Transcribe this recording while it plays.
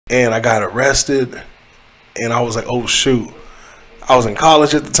and I got arrested, and I was like, oh shoot. I was in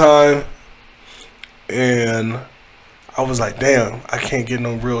college at the time, and I was like, damn, I can't get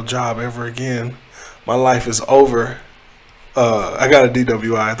no real job ever again. My life is over. I got a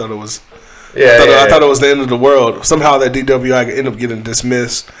DWI. I thought it was I thought it was the end of the world. Somehow that DWI ended up getting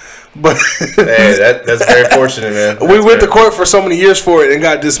dismissed. But hey, that's very fortunate, man. We went to court for so many years for it and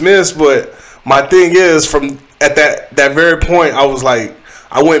got dismissed. But my thing is, from at that very point, I was like,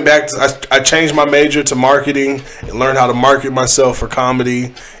 I went back to I changed my major to marketing and learned how to market myself for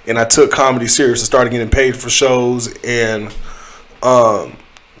comedy. And I took comedy serious and started getting paid for shows. And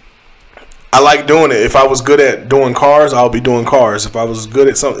I like doing it. If I was good at doing cars, I'll be doing cars. If I was good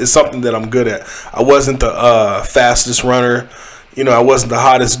at something, it's something that I'm good at. I wasn't the fastest runner. You know, I wasn't the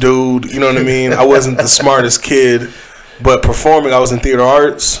hottest dude. You know what I mean? I wasn't the smartest kid. But performing, I was in theater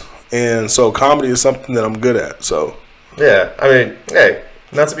arts. And so comedy is something that I'm good at. So yeah, I mean, hey,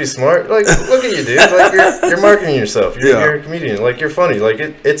 not to be smart. Like, look at you, dude. Like, you're marketing yourself. You're a comedian. Like, you're funny. Like,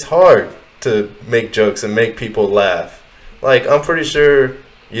 it's hard to make jokes and make people laugh. Like, I'm pretty sure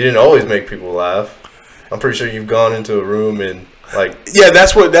you didn't always make people laugh. I'm pretty sure you've gone into a room and like. Yeah,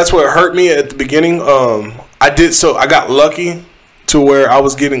 that's what hurt me at the beginning. I got lucky to where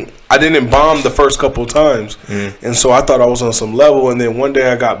I didn't bomb the first couple of times, and so I thought I was on some level. And then one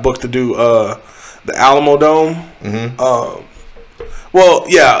day I got booked to do the Alamo Dome. Well,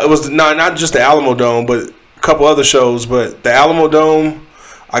 yeah, it was not just the Alamo Dome, but a couple other shows. But the Alamo Dome,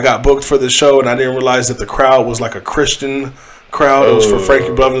 I got booked for the show, and I didn't realize that the crowd was like a Christian crowd. It was for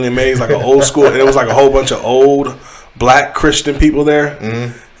Frankie Beverly and Mays, like an old school, and it was like a whole bunch of old black Christian people there.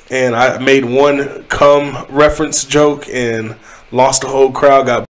 And I made one cum reference joke and lost the whole crowd. Got